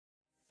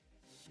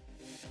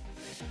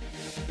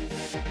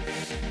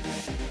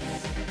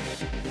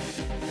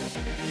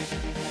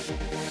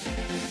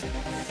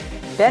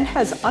Ben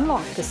has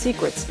unlocked the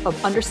secrets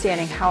of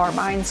understanding how our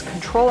minds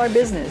control our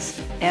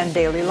business and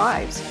daily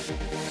lives.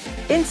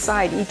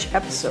 Inside each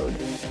episode,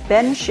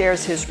 Ben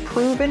shares his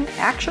proven,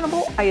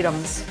 actionable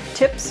items,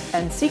 tips,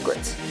 and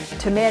secrets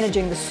to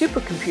managing the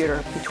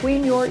supercomputer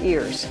between your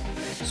ears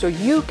so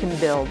you can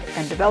build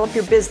and develop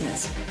your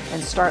business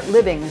and start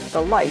living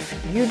the life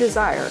you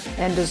desire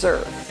and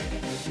deserve.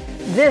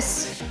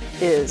 This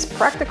is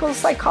Practical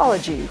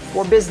Psychology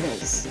for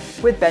Business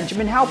with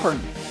Benjamin Halpern.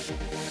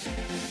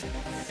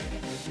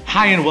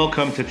 Hi, and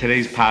welcome to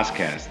today's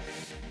podcast.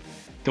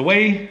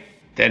 The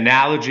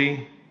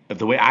analogy of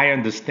the way I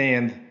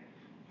understand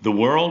the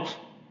world,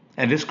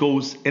 and this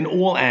goes in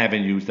all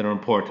avenues that are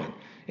important,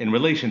 in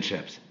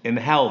relationships, in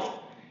health,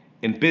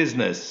 in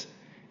business,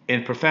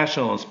 in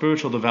professional and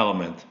spiritual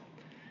development.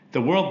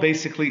 The world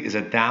basically is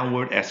a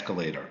downward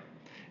escalator.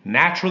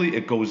 Naturally,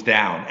 it goes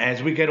down.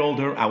 As we get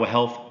older, our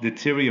health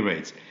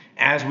deteriorates.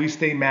 As we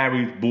stay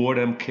married,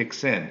 boredom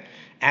kicks in.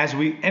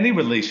 Any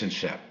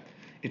relationship,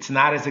 it's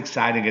not as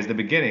exciting as the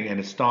beginning, and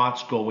it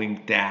starts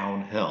going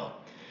downhill.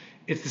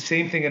 It's the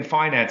same thing in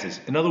finances.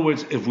 In other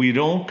words, if we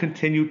don't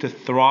continue to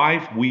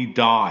thrive, we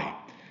die.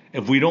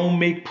 If we don't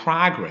make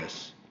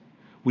progress,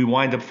 we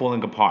wind up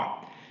falling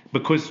apart.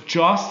 Because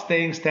just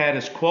staying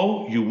status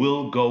quo, you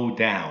will go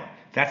down.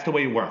 That's the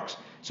way it works.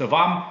 So if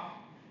I'm,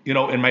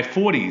 in my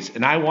 40s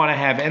and I want to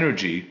have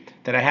energy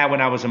that I had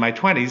when I was in my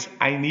 20s,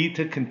 I need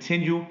to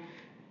continue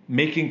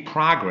making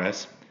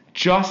progress.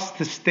 Just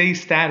to stay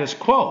status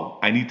quo,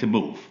 I need to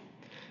move.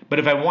 But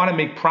if I want to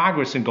make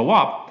progress and go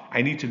up,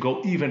 I need to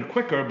go even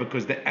quicker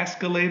because the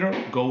escalator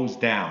goes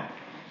down.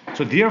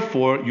 So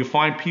therefore, you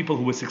find people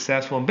who are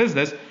successful in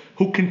business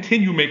who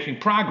continue making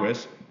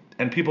progress,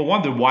 and people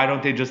wonder, why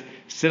don't they just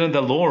sit on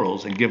their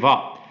laurels and give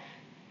up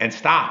and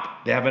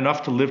stop? They have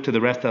enough to live to the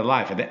rest of their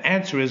life. And the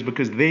answer is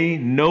because they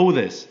know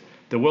this.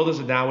 The world is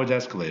a downward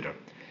escalator.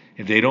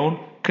 If they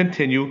don't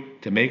continue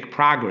to make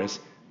progress,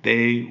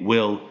 they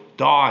will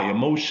die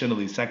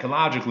emotionally,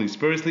 psychologically,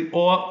 spiritually,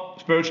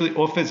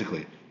 or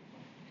physically.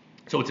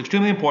 So it's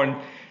extremely important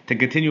to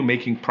continue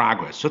making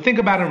progress. So think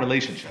about it in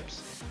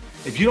relationships.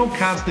 If you don't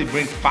constantly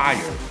bring fire,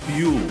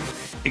 fuel,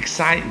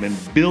 excitement,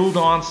 build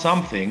on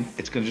something,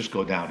 it's going to just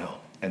go downhill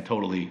and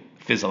totally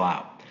fizzle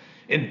out.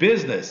 In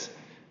business,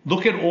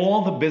 look at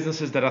all the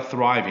businesses that are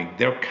thriving.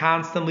 They're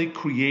constantly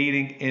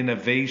creating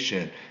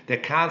innovation. They're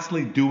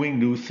constantly doing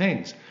new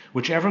things.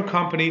 Whichever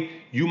company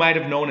you might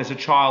have known as a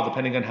child,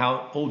 depending on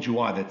how old you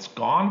are, that's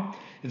gone,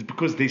 is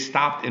because they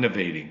stopped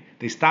innovating.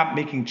 They stopped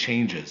making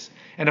changes.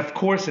 And of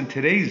course, in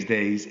today's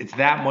days, it's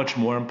that much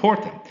more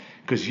important.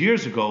 Because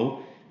years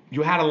ago,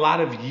 you had a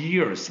lot of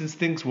years, since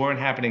things weren't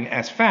happening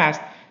as fast,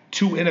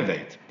 to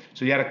innovate.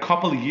 So you had a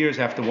couple of years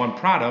after one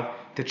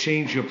product to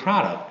change your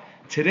product.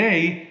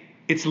 Today,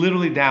 it's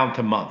literally down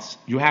to months.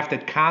 You have to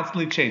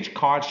constantly change.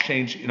 Cars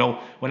change.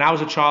 When I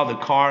was a child, the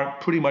car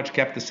pretty much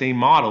kept the same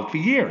model for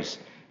years.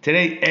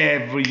 Today,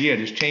 every year,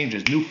 there's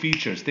changes, new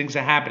features, things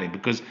are happening.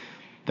 Because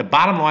the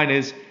bottom line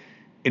is,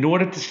 in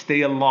order to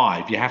stay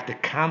alive, you have to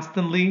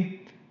constantly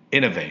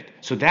innovate.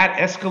 So that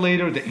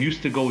escalator that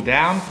used to go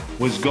down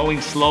was going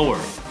slower.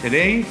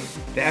 Today,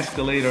 the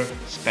escalator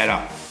sped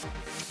up.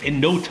 In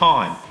no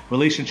time,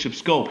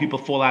 relationships go. People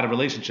fall out of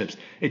relationships.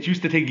 It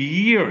used to take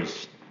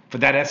years for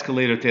that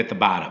escalator to hit the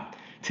bottom.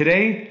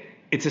 Today,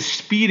 it's a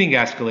speeding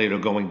escalator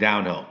going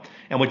downhill.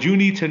 And what you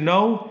need to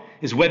know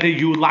is whether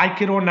you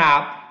like it or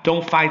not,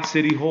 don't fight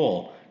City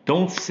Hall.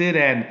 Don't sit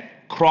and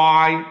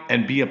cry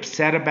and be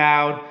upset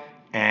about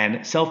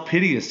and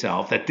self-pity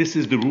yourself that this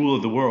is the rule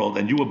of the world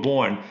and you were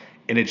born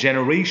in a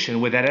generation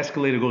where that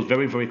escalator goes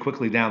very, very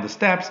quickly down the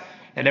steps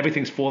and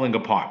everything's falling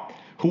apart.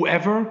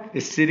 Whoever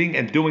is sitting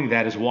and doing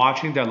that is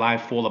watching their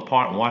life fall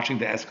apart and watching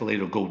the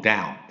escalator go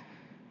down.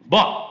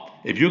 But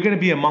if you're going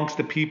to be amongst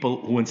the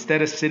people who,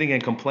 instead of sitting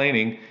and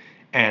complaining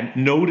and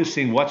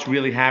noticing what's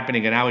really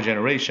happening in our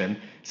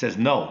generation, says,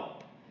 no,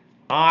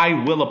 I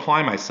will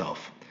apply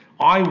myself.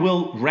 I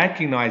will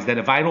recognize that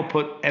if I don't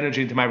put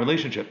energy into my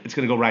relationship, it's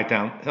going to go right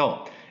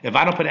downhill. If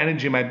I don't put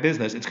energy in my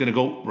business, it's going to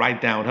go right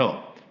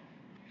downhill.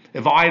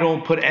 If I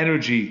don't put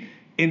energy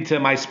into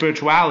my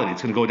spirituality,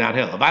 it's going to go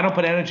downhill. If I don't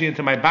put energy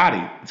into my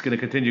body, it's going to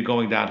continue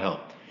going downhill.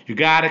 You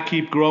got to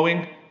keep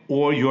growing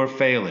or you're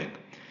failing.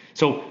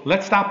 So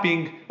let's stop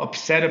being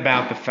upset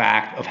about the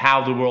fact of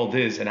how the world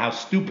is and how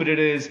stupid it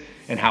is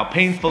and how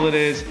painful it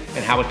is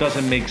and how it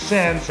doesn't make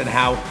sense and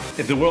how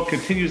if the world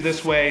continues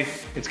this way,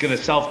 it's going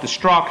to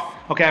self-destruct.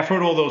 Okay, I've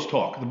heard all those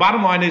talk. The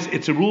bottom line is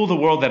it's a rule of the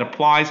world that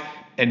applies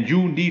and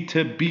you need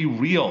to be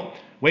real.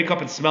 Wake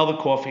up and smell the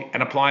coffee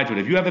and apply to it.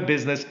 If you have a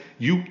business,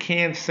 you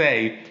can't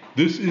say,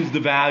 this is the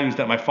values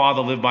that my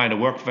father lived by and it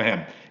worked for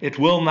him. It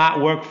will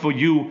not work for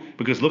you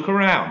because look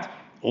around.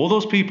 All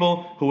those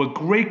people who are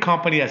great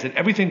company has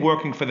everything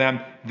working for them,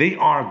 they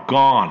are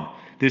gone.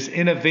 There's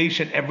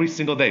innovation every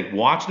single day.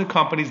 Watch the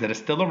companies that are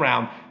still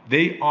around.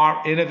 They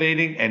are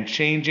innovating and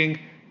changing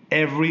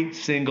every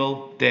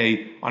single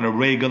day on a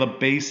regular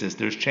basis.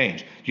 There's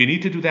change. You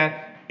need to do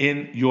that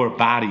in your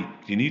body.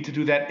 You need to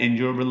do that in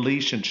your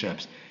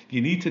relationships.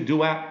 You need to do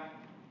that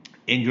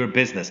in your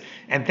business.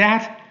 And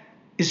that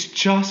is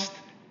just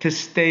to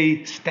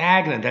stay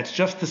stagnant. That's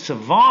just to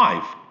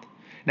survive.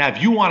 Now,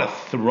 if you want to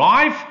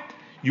thrive,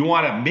 you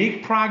want to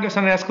make progress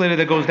on an escalator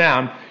that goes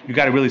down, you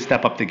got to really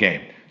step up the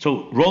game.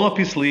 So roll up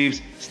your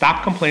sleeves,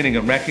 stop complaining,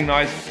 and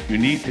recognize you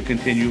need to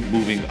continue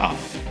moving up.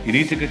 You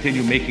need to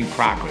continue making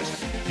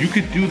progress. You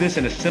could do this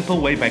in a simple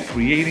way by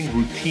creating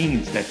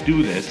routines that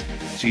do this,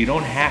 so you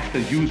don't have to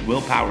use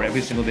willpower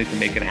every single day to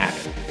make it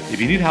happen. If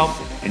you need help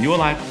in your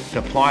life to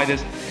apply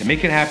this, to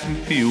make it happen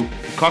for you,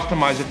 to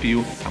customize it for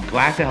you, I'm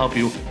glad to help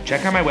you.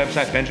 Check out my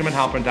website,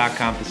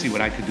 benjaminhalpern.com, to see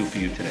what I could do for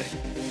you today.